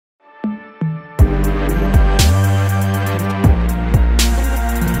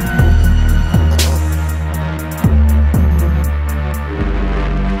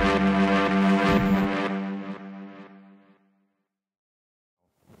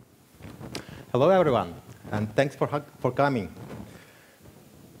Hello, everyone, and thanks for coming.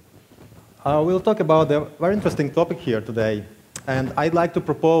 We'll talk about a very interesting topic here today, and I'd like to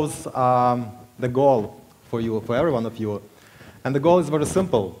propose the goal for you, for every one of you. And the goal is very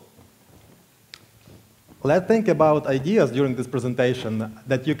simple. Let's think about ideas during this presentation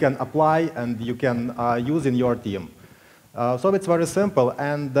that you can apply and you can use in your team. So it's very simple,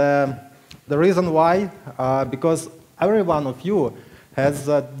 and the reason why, because every one of you has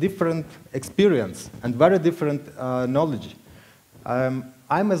a different experience and very different knowledge.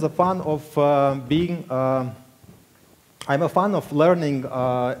 I'm as a fan of I'm a fan of learning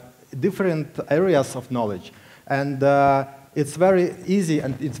different areas of knowledge, and it's very easy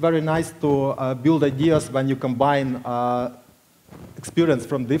and it's very nice to build ideas when you combine experience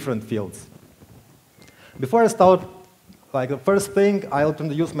from different fields. Before I start, the first thing, I'll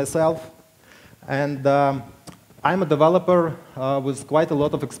introduce myself, and I'm a developer with quite a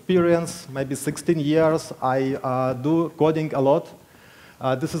lot of experience, maybe 16 years. I do coding a lot.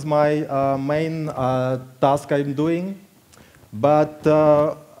 This is my main task I'm doing. But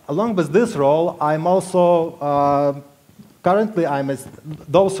along with this role, I'm also, currently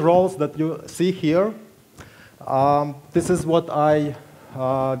those roles that you see here. This is what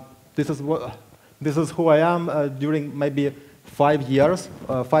this is who I am during maybe 5 years,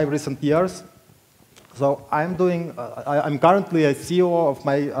 5 recent years. So I'm currently a CEO of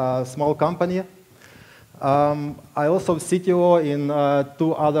my small company. I also CTO in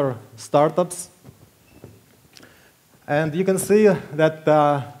 2 other startups. And you can see that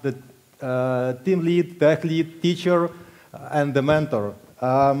the team lead, tech lead, teacher, and the mentor.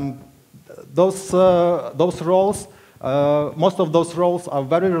 Those roles, most of those roles are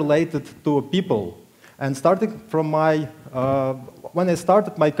very related to people. And starting from when I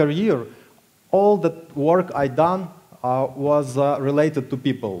started my career, all the work I done was related to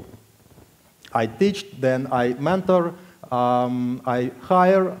people. I teach, then I mentor, I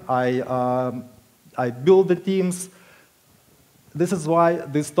hire, I build the teams. This is why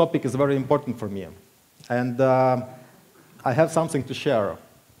this topic is very important for me. And I have something to share.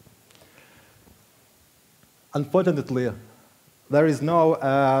 Unfortunately, there is no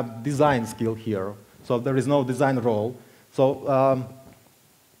design skill here, so there is no design role. So,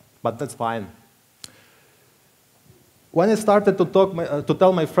 but that's fine. When I started to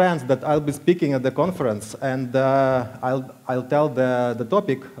tell my friends that I'll be speaking at the conference and I'll tell the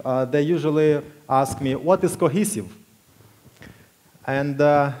topic, they usually ask me, what is cohesive? And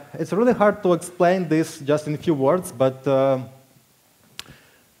it's really hard to explain this just in a few words, but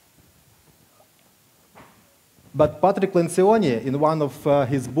Patrick Lencioni, in one of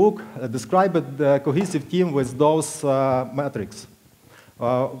his books, described the cohesive team with those metrics.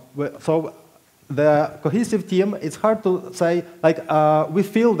 So the cohesive team, it's hard to say, we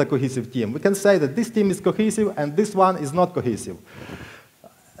feel the cohesive team. We can say that this team is cohesive and this one is not cohesive.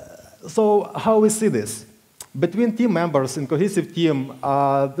 So how we see this? Between team members in cohesive team,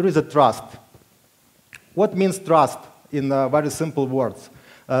 there is a trust. What means trust in very simple words?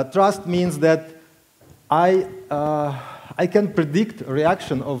 Trust means that I can predict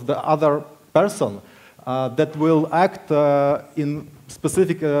reaction of the other person that will act in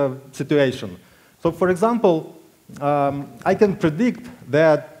specific situation. So, for example, I can predict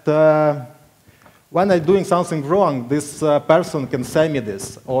that when I'm doing something wrong, this person can say me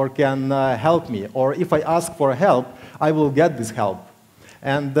this, or can help me, or if I ask for help, I will get this help.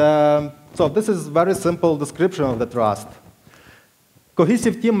 And so this is a very simple description of the trust.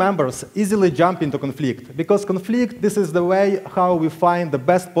 Cohesive team members easily jump into conflict, because conflict, this is the way how we find the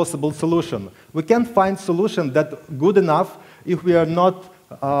best possible solution. We can't find solution that good enough if we are not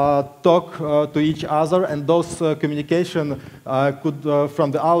talk to each other, and those communication could, from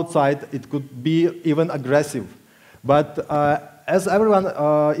the outside, it could be even aggressive. But as everyone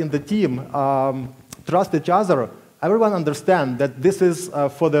in the team trust each other, everyone understands that this is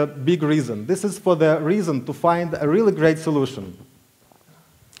for the big reason. This is for the reason to find a really great solution.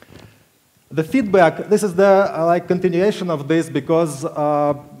 The feedback, this is the continuation of this, because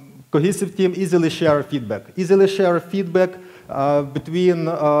cohesive team easily share feedback. Easily share feedback between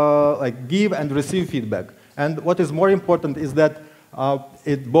give and receive feedback. And what is more important is that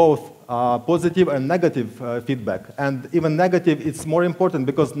it's both positive and negative feedback. And even negative, it's more important,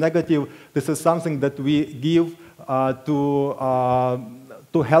 because negative, this is something that we give to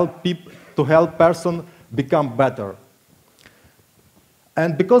help person become better.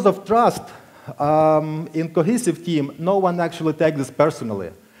 And because of trust, in cohesive team, no one actually takes this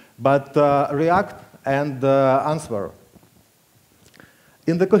personally, but react and answer.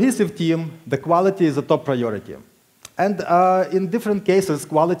 In the cohesive team, the quality is a top priority. And in different cases,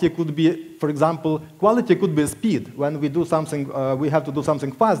 quality could be, for example, quality could be speed. When we do something, we have to do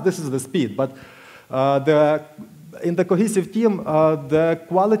something fast, this is the speed. But in the cohesive team, the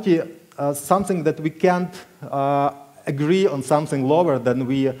quality something that we can't agree on something lower than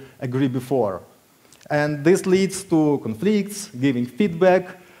we agree before. And this leads to conflicts, giving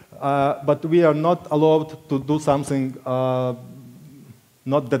feedback, but we are not allowed to do something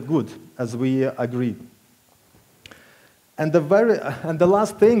not that good as we agreed. And the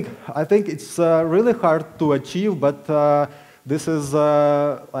last thing, I think it's really hard to achieve, but this is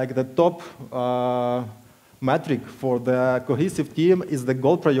like the top metric for the cohesive team is the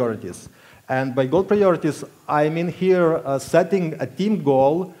goal priorities. And by goal priorities, I mean here setting a team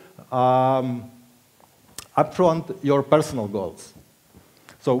goal upfront your personal goals.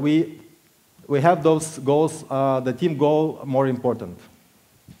 So we have those goals, the team goal more important.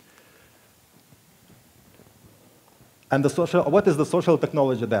 And what is the social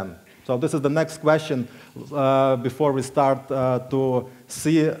technology then? So this is the next question before we start to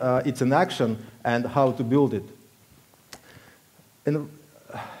see it in action and how to build it. In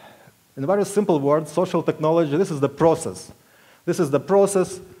very simple words, social technology, this is the process. This is the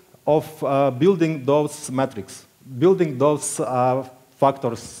process of building those metrics, building those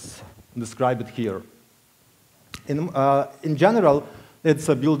factors described here. In general, it's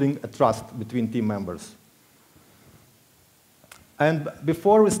building a trust between team members. And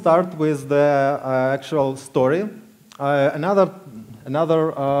before we start with the actual story, another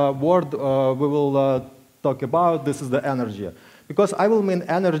word we will talk about, this is the energy. Because I will mean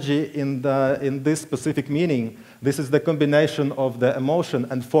energy in this specific meaning, this is the combination of the emotion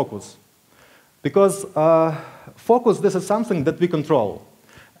and focus. Because focus, this is something that we control.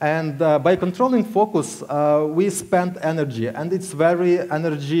 And by controlling focus, we spend energy, and it's very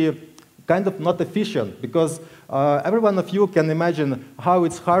energy kind of not efficient, because every one of you can imagine how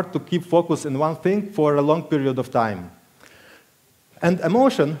it's hard to keep focus in one thing for a long period of time. And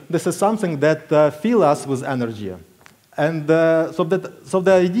emotion, this is something that fills us with energy. And so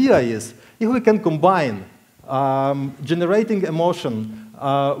the idea is, if we can combine generating emotion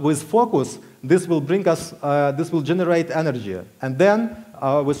with focus, this will bring us, this will generate energy. And then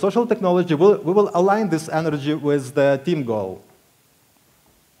with social technology, we will align this energy with the team goal.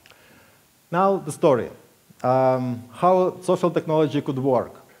 Now the story, how social technology could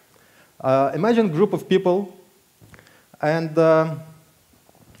work. Imagine a group of people, and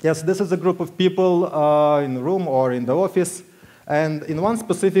yes, this is a group of people in the room or in the office, and in one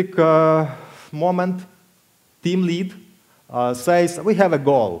specific moment, team lead says, we have a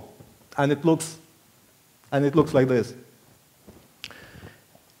goal, and it looks like this.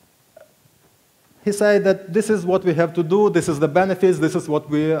 He said that this is what we have to do, this is the benefits, this is what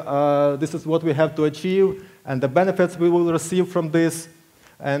we have to achieve, and the benefits we will receive from this,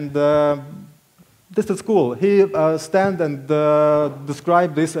 and this is cool. He stand and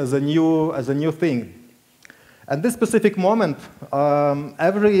describe this as a new thing. At this specific moment,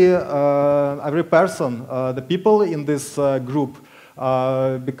 every person, the people in this group,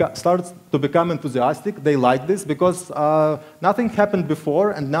 starts to become enthusiastic. They like this because nothing happened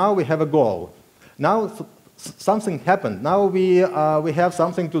before, and now we have a goal. Now something happened. Now we have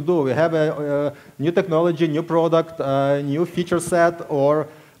something to do. We have a new technology, new product, new feature set, or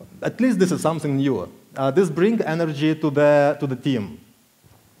at least this is something new. This brings energy to the team.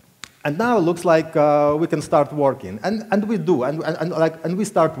 And now it looks like we can start working. And we do, and we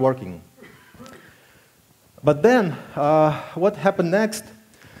start working. But then what happened next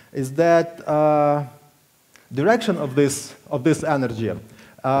is that direction of this energy.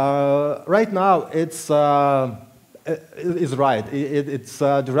 Right now, it's right. It's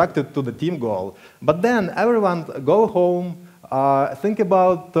directed to the team goal. But then everyone go home, think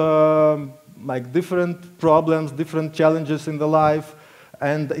about like different problems, different challenges in the life,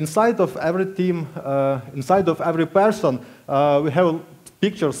 and inside of every team, inside of every person, we have a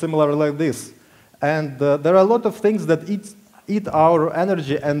picture similar like this. And there are a lot of things that eat our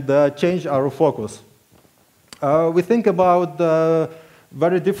energy and change our focus. We think about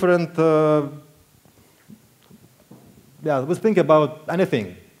very different, we think about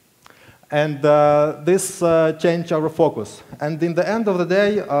anything. And this changed our focus. And in the end of the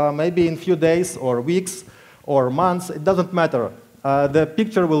day, maybe in a few days or weeks or months, it doesn't matter. The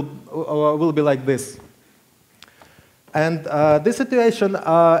picture will be like this. And this situation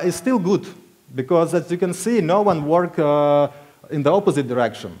is still good, because as you can see, no one worked in the opposite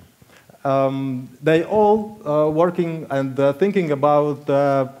direction. They all working and thinking about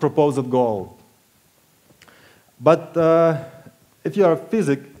the proposed goal. But if you are a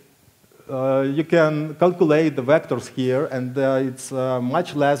physicist, you can calculate the vectors here, and it's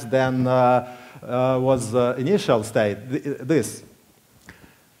much less than was initial state, this.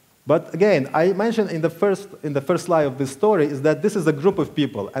 But again, I mentioned in the first slide of this story is that this is a group of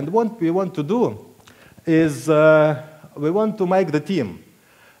people, and what we want to do is we want to make the team.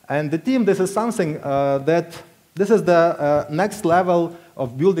 And the team, this is something this is the next level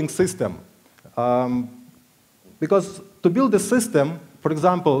of building system. Because to build a system, for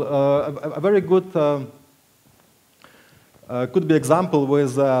example, a very good could be example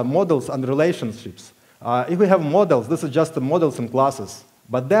with models and relationships. If we have models, this is just the models and classes.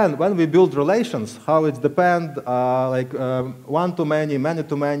 But then when we build relations, how it depends, like one-to-many,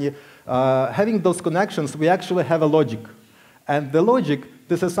 many-to-many, having those connections, we actually have a logic. And the logic,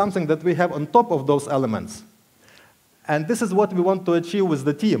 this is something that we have on top of those elements. And this is what we want to achieve with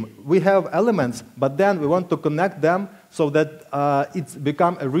the team. We have elements, but then we want to connect them so that it's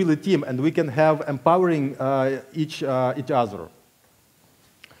become a really team, and we can have empowering each other.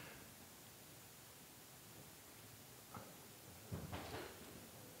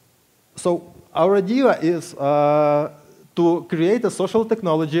 So our idea is to create a social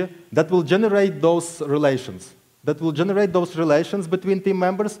technology that will generate those relations. That will generate those relations between team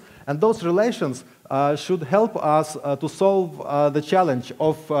members, and those relations should help us to solve the challenge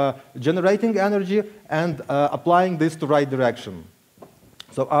of generating energy and applying this to right direction.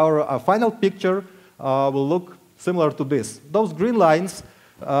 So our final picture will look similar to this. Those green lines,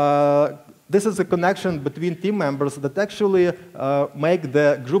 this is a connection between team members that actually make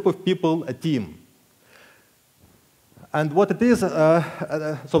the group of people a team. And what it is,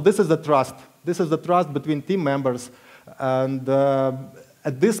 so this is the trust. This is the trust between team members. And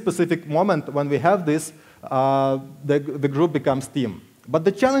at this specific moment, when we have this, the group becomes team. But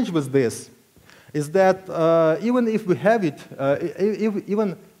the challenge with this is that even if we have it,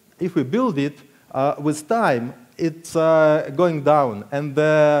 even if we build it, with time, it's going down. And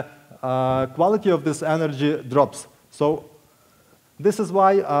the quality of this energy drops. So this is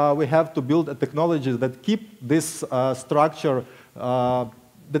why we have to build a technology that keep this structure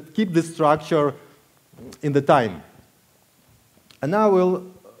in the time. And now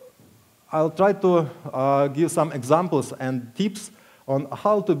I'll try to give some examples and tips on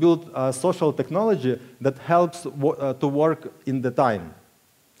how to build a social technology that helps to work in the time.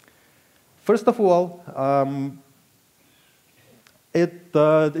 First of all,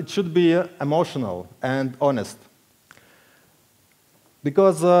 it should be emotional and honest.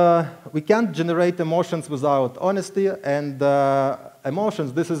 Because we can't generate emotions without honesty, and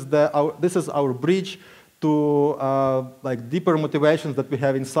emotions, this is our bridge to like deeper motivations that we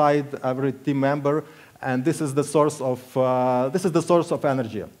have inside every team member, and this is the source of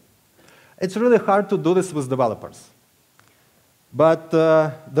energy. It's really hard to do this with developers, but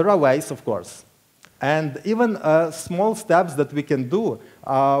there are ways, of course, and even small steps that we can do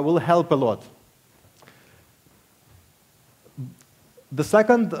will help a lot. The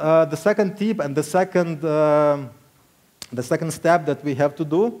second tip and the second step that we have to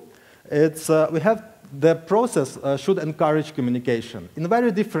do, it's the process should encourage communication in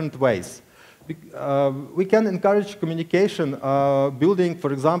very different ways. We can encourage communication building,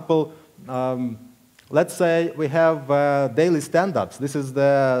 for example, let's say we have daily stand-ups. This is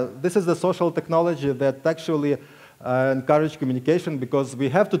the social technology that actually encourage communication because we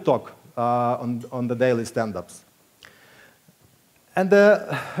have to talk on the daily stand-ups. And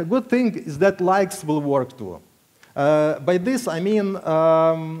the good thing is that likes will work too. By this, I mean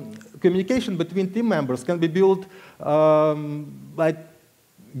communication between team members can be built like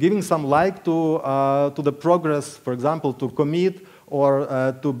giving some like to the progress, for example, to commit or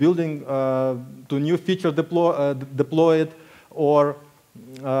to building to new feature deployed, or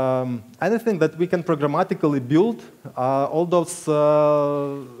anything that we can programmatically build. All those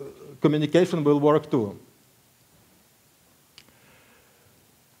communication will work too.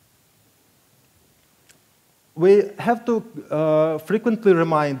 We have to frequently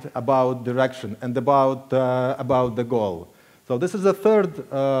remind about direction and about the goal. So this is the third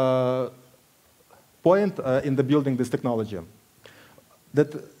point in the building this technology.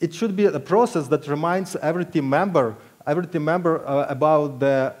 That it should be a process that reminds every team member about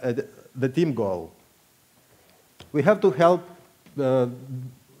the team goal. We have to help the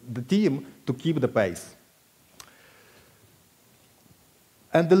team to keep the pace.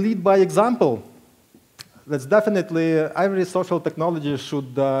 And the lead by example. That's definitely every social technology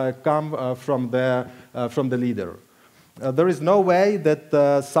should come from the leader. There is no way that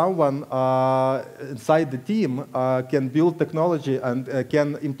someone inside the team can build technology and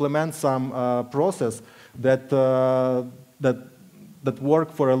can implement some process that that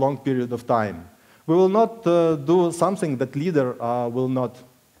work for a long period of time. We will not do something that leader will not.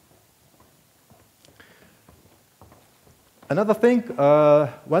 Another thing,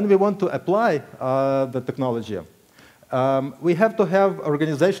 when we want to apply the technology, we have to have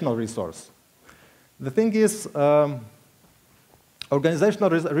organizational resource. The thing is, organizational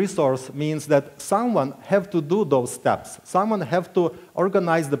resource means that someone have to do those steps. Someone have to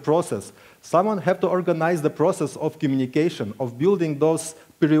organize the process. Someone have to organize the process of communication, of building those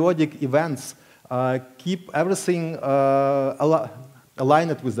periodic events, keep everything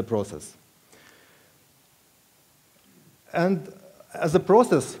aligned with the process. And as a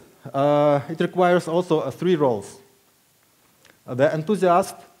process, it requires also 3 roles. The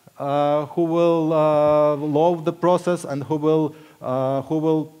enthusiast, who will love the process and who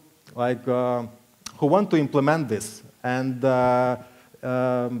want to implement this, and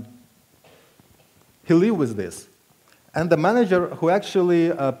he live with this. And the manager who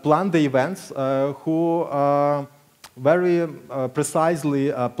actually plan the events, who very precisely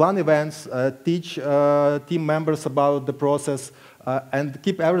plan events, teach team members about the process, and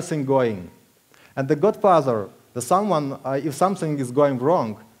keep everything going. And the godfather, the someone, if something is going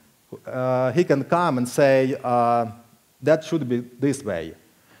wrong, he can come and say, that should be this way.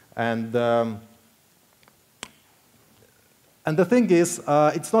 And the thing is,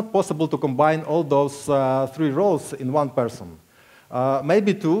 it's not possible to combine all those 3 roles in one person.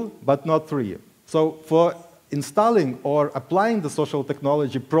 Maybe 2, but not 3. So for installing or applying the social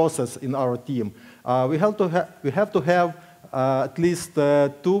technology process in our team, we have to have at least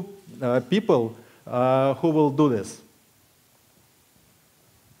 2 people who will do this.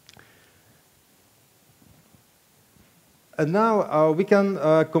 And now we can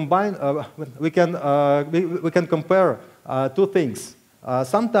combine. We can compare 2 things.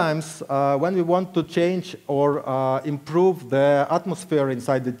 Sometimes when we want to change or improve the atmosphere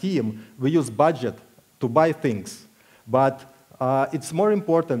inside the team, we use budget to buy things. But it's more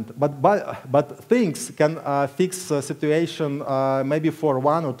important. But things can fix a situation maybe for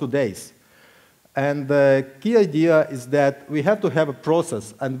 1 or 2 days. And the key idea is that we have to have a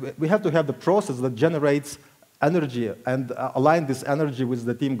process, and we have to have the process that generates energy and align this energy with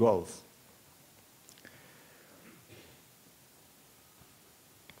the team goals.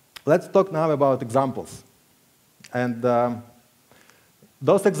 Let's talk now about examples. And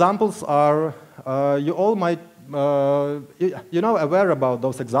those examples are, you all might, aware about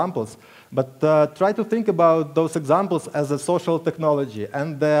those examples, but try to think about those examples as a social technology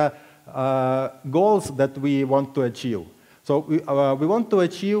and the goals that we want to achieve. So we want to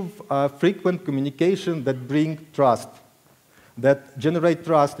achieve frequent communication that bring trust, that generate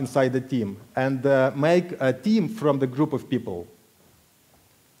trust inside the team, and make a team from the group of people.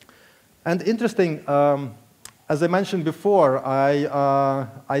 And interesting, as I mentioned before,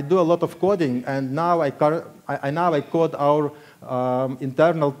 I do a lot of coding, and now I code our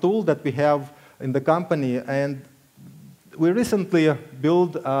internal tool that we have in the company. And we recently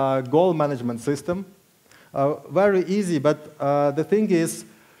built a goal management system. Very easy, but the thing is,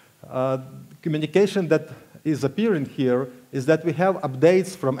 communication that is appearing here is that we have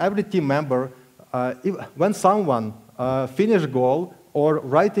updates from every team member. When someone finishes goal or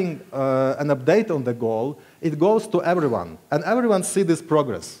writing an update on the goal, it goes to everyone, and everyone sees this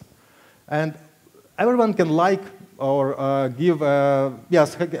progress. And everyone can like or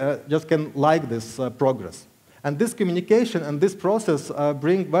just can like this progress. And this communication and this process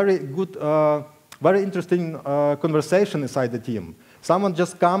bring very good, very interesting conversation inside the team. Someone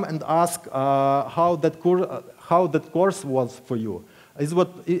just come and ask how that course was for you. Is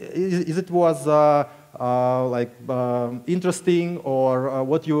it was interesting, or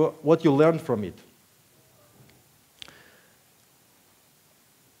what you learned from it?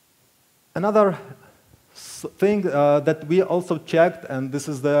 Another thing that we also checked, and this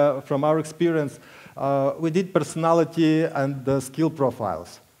is from our experience, we did personality and the skill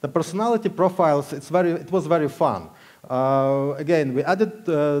profiles. The personality profiles, it was very fun. Again, we added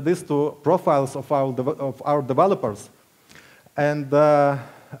this to profiles of our developers. And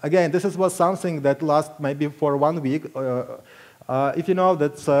again, this was something that lasted maybe for 1 week. If you know,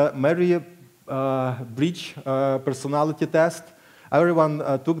 that's a Myers-Briggs personality test. Everyone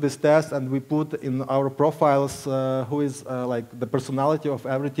took this test, and we put in our profiles who is like the personality of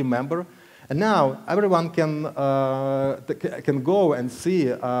every team member. And now everyone can go and see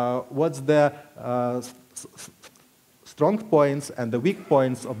what's the strong points and the weak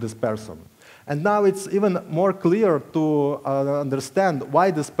points of this person. And now it's even more clear to understand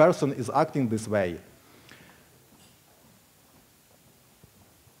why this person is acting this way.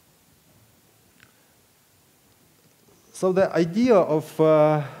 So the idea of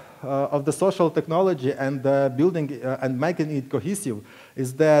the social technology and building and making it cohesive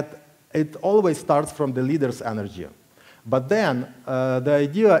is that it always starts from the leader's energy. But then the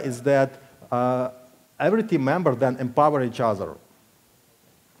idea is that every team member then empower each other.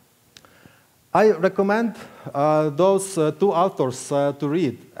 I recommend those two authors to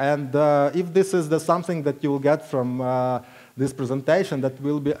read. And if this is something that you will get from this presentation, that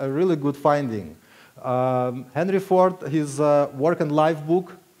will be a really good finding. Henry Ford, his Work and Life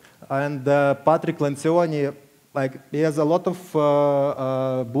book, and Patrick Lencioni, like, he has a lot of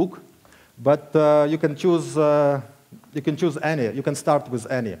book, but you can choose any. You can start with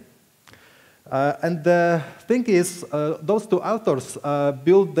any. And the thing is, those two authors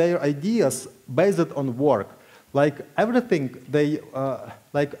build their ideas based on work. Like everything,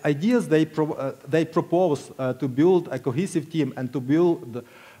 like ideas they propose to build a cohesive team and to build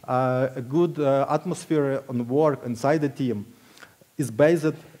a good atmosphere on work inside the team is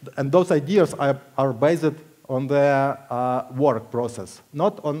based, and those ideas are based on the work process,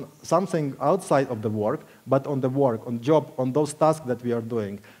 not on something outside of the work, but on the work, on job, on those tasks that we are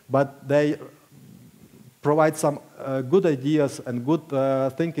doing. But they provide some good ideas and good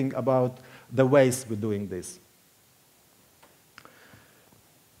thinking about the ways we're doing this.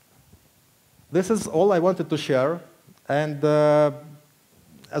 This is all I wanted to share. And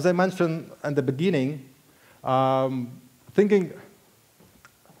as I mentioned at the beginning,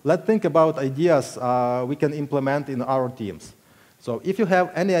 let's think about ideas we can implement in our teams. So if you have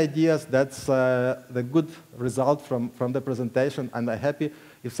any ideas, that's the good result from the presentation, and I'm happy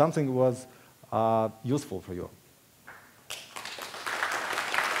if something was useful for you.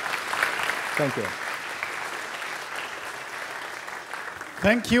 Thank you.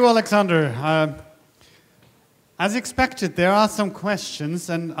 Thank you, Oleksandr. As expected, there are some questions,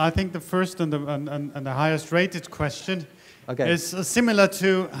 and I think the first and the highest rated question is similar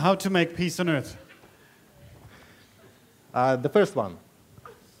to how to make peace on earth. The first one.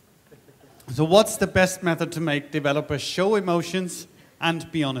 So what's the best method to make developers show emotions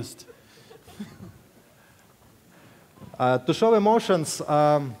and be honest? To show emotions,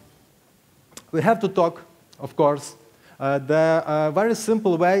 we have to talk, of course. The very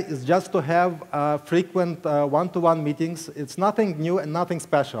simple way is just to have frequent one-to-one meetings. It's nothing new and nothing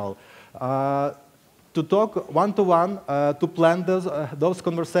special. To talk one-to-one, to plan those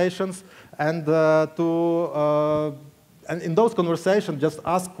conversations, and and in those conversations, just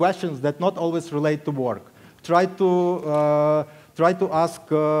ask questions that not always relate to work. Try to ask,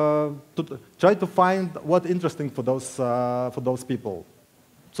 try to find what's interesting for those people.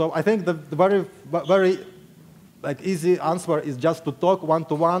 So I think the very easy answer is just to talk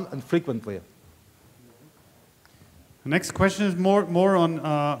one-to-one and frequently. The next question is more on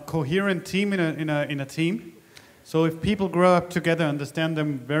coherent team in a team. So if people grow up together, understand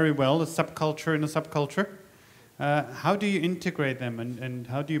them very well, a subculture in a subculture, how do you integrate them and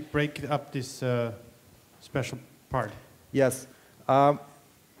how do you break up this special part? Yes.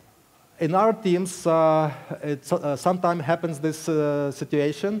 In our teams, it sometimes happens this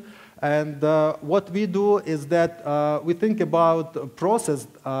situation. And what we do is that we think about a process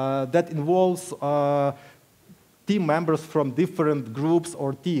that involves team members from different groups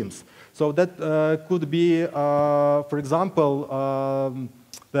or teams. So that could be, for example,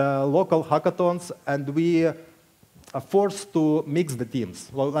 the local hackathons, and we are forced to mix the teams.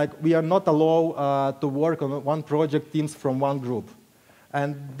 Well, like, we are not allowed to work on one project teams from one group.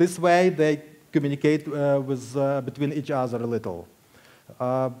 And this way they communicate between each other a little.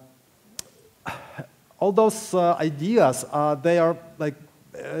 All those ideas, they are like,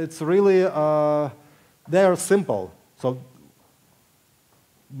 it's really, they are simple. So,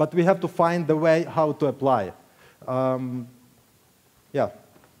 but we have to find the way how to apply. Yeah.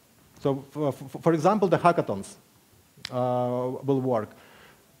 So, for example, the hackathons will work.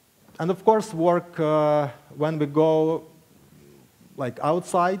 And of course, work when we go like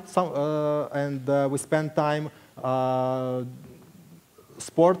outside and we spend time.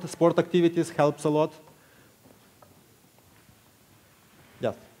 Sport activities helps a lot.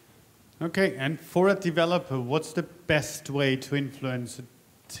 Yes. Okay, and for a developer, what's the best way to influence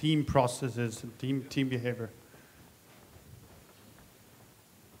team processes and team behavior?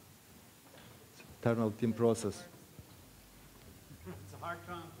 Internal team process. It's a hard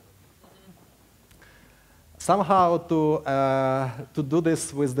one. Somehow to do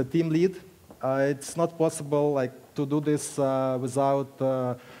this with the team lead, it's not possible like to do this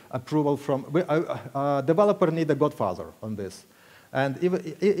without approval from. Developer need a godfather on this, and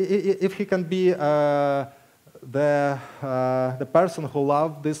if he can be the person who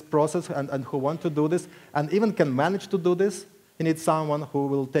loves this process and who wants to do this and even can manage to do this, he needs someone who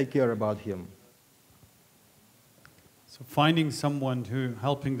will take care about him. So finding someone who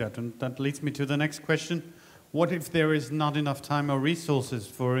helping that, and that leads me to the next question. What if there is not enough time or resources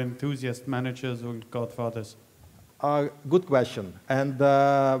for enthusiast managers or godfathers? Good question. And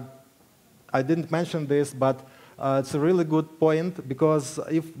I didn't mention this, but it's a really good point, because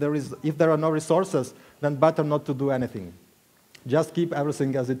if there are no resources, then better not to do anything. Just keep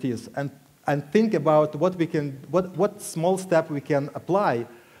everything as it is, and think about what small step we can apply,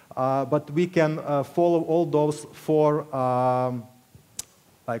 but we can follow all those four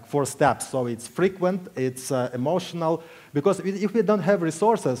steps. So it's frequent, it's emotional, because if we don't have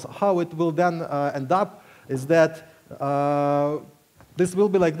resources, how it will then end up is that this will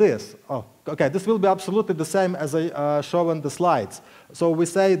be like this. Oh, okay, this will be absolutely the same as I show on the slides. So we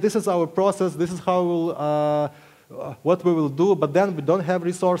say, this is our process, this is how what we will do, but then we don't have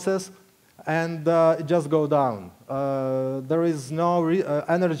resources, and it just goes down. There is no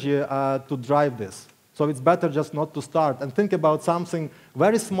energy to drive this. So it's better just not to start and think about something,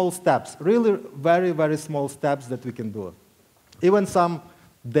 very small steps, really very, very small steps that we can do. Even some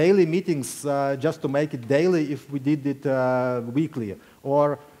daily meetings, just to make it daily if we did it weekly,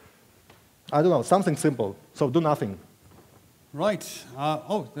 or, I don't know, something simple. So do nothing. Right.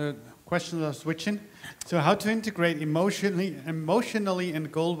 The questions are switching. So how to integrate emotionally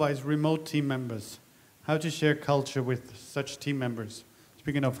and goal-wise remote team members? How to share culture with such team members?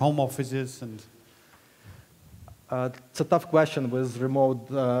 Speaking of home offices and... It's a tough question with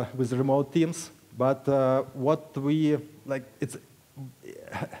remote teams, but what we, like, it's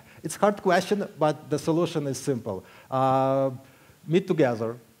a hard question, but the solution is simple. Meet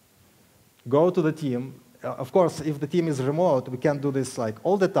together, go to the team. Of course, if the team is remote, we can't do this like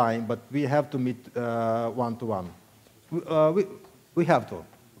all the time, but we have to meet one-to-one. We have to.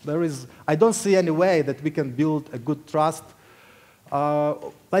 I don't see any way that we can build a good trust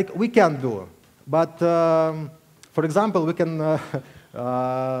like we can do. But, for example, we can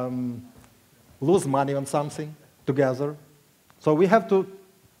lose money on something together. So we have to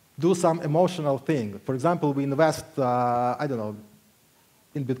do some emotional thing. For example, we invest, I don't know,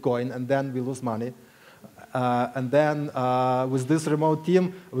 in Bitcoin, and then we lose money. And then with this remote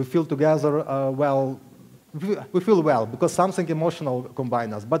team, we feel together well. We feel well because something emotional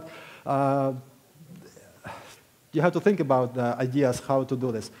combines us. But you have to think about the ideas how to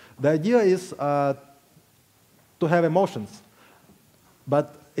do this. The idea is to have emotions,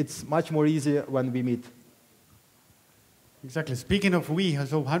 but it's much more easier when we meet. Exactly. Speaking of we,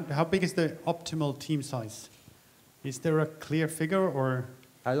 so how big is the optimal team size? Is there a clear figure, or?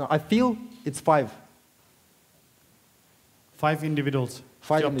 I don't know. I feel it's 5. 5 individuals.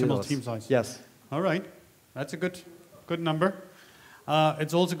 5 the individuals. Optimal team size. Yes. All right. That's a good number.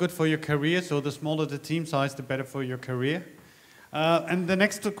 It's also good for your career. So the smaller the team size, the better for your career. And the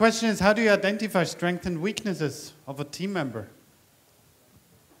next question is, how do you identify strengths and weaknesses of a team member?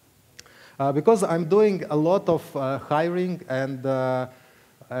 Because I'm doing a lot of hiring and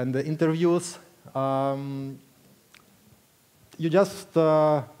interviews, you just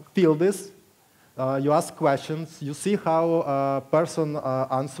feel this. You ask questions. You see how a person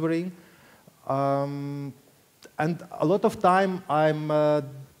answering. And a lot of time I'm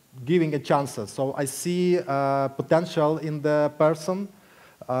giving a chances. So I see potential in the person.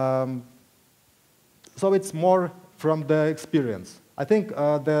 So it's more from the experience. I think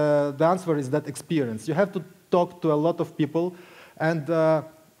the answer is that experience. You have to talk to a lot of people. And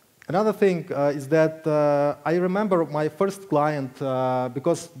another thing is that I remember my first client,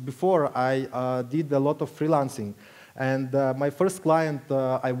 because before I did a lot of freelancing. And my first client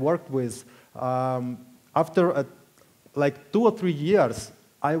I worked with, after like 2 or 3 years,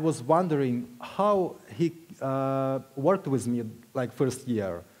 I was wondering how he worked with me like first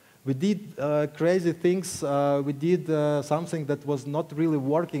year. We did crazy things. We did something that was not really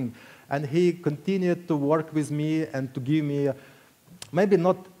working, and he continued to work with me and to give me maybe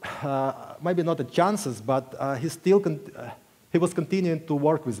not a chances, but he was continuing to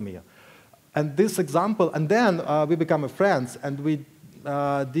work with me. And this example, and then we became friends, and we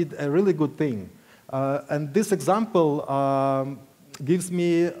did a really good thing. And this example gives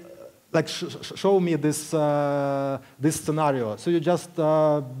me, like, show me this this scenario. So you just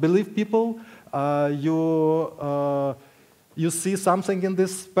believe people, you see something in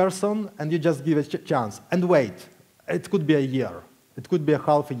this person, and you just give it a chance and wait. It could be a year, it could be a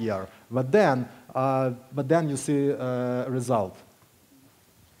half a year, but then you see a result.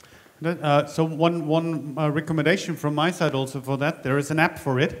 So one recommendation from my side also for that, there is an app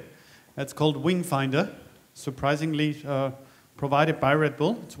for it. It's called Wing Finder. surprisingly provided by Red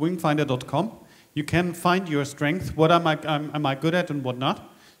Bull. It's wingfinder.com. You can find your strength. What am I good at and what not?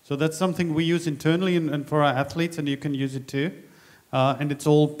 So that's something we use internally and for our athletes, and you can use it too. And it's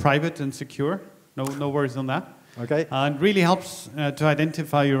all private and secure. No worries on that. Okay. It really helps to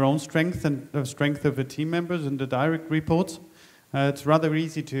identify your own strength and the strength of the team members in the direct reports. It's rather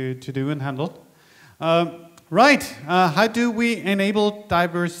easy to do and handle. Right. How do we enable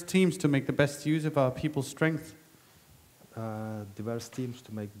diverse teams to make the best use of our people's strength? Diverse teams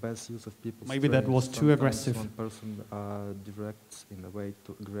to make best use of people's Maybe that was too aggressive. One person directs in a way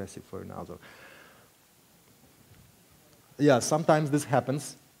too aggressive for another. Yeah, sometimes this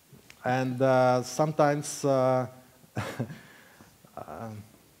happens. And sometimes you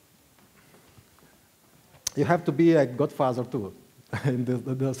have to be a godfather too in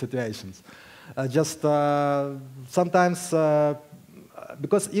those situations. Sometimes,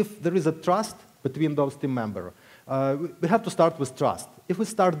 because if there is a trust between those team members, we have to start with trust. If we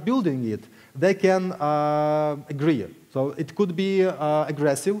start building it, they can agree. So it could be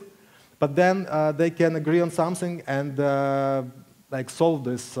aggressive, but then they can agree on something and like solve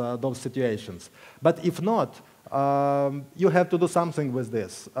those situations. But if not, you have to do something with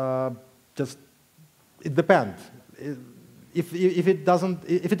this. It depends. If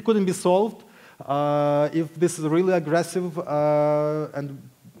it couldn't be solved, if this is really aggressive and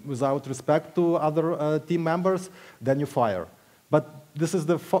without respect to other team members, then you fire. But this is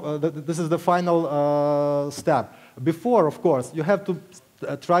the final step. Before, of course, you have to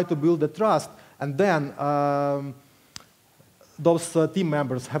try to build the trust, and then those team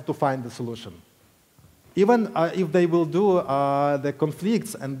members have to find the solution. Even if they will do the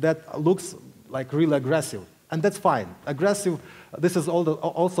conflicts and that looks like really aggressive, and that's fine. Aggressive, this is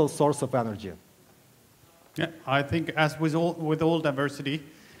also a source of energy. Yeah, I think as with all diversity,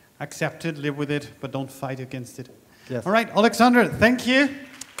 accept it, live with it, but don't fight against it. Yes. All right, Oleksandr, thank you.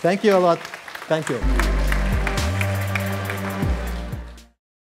 Thank you a lot. Thank you.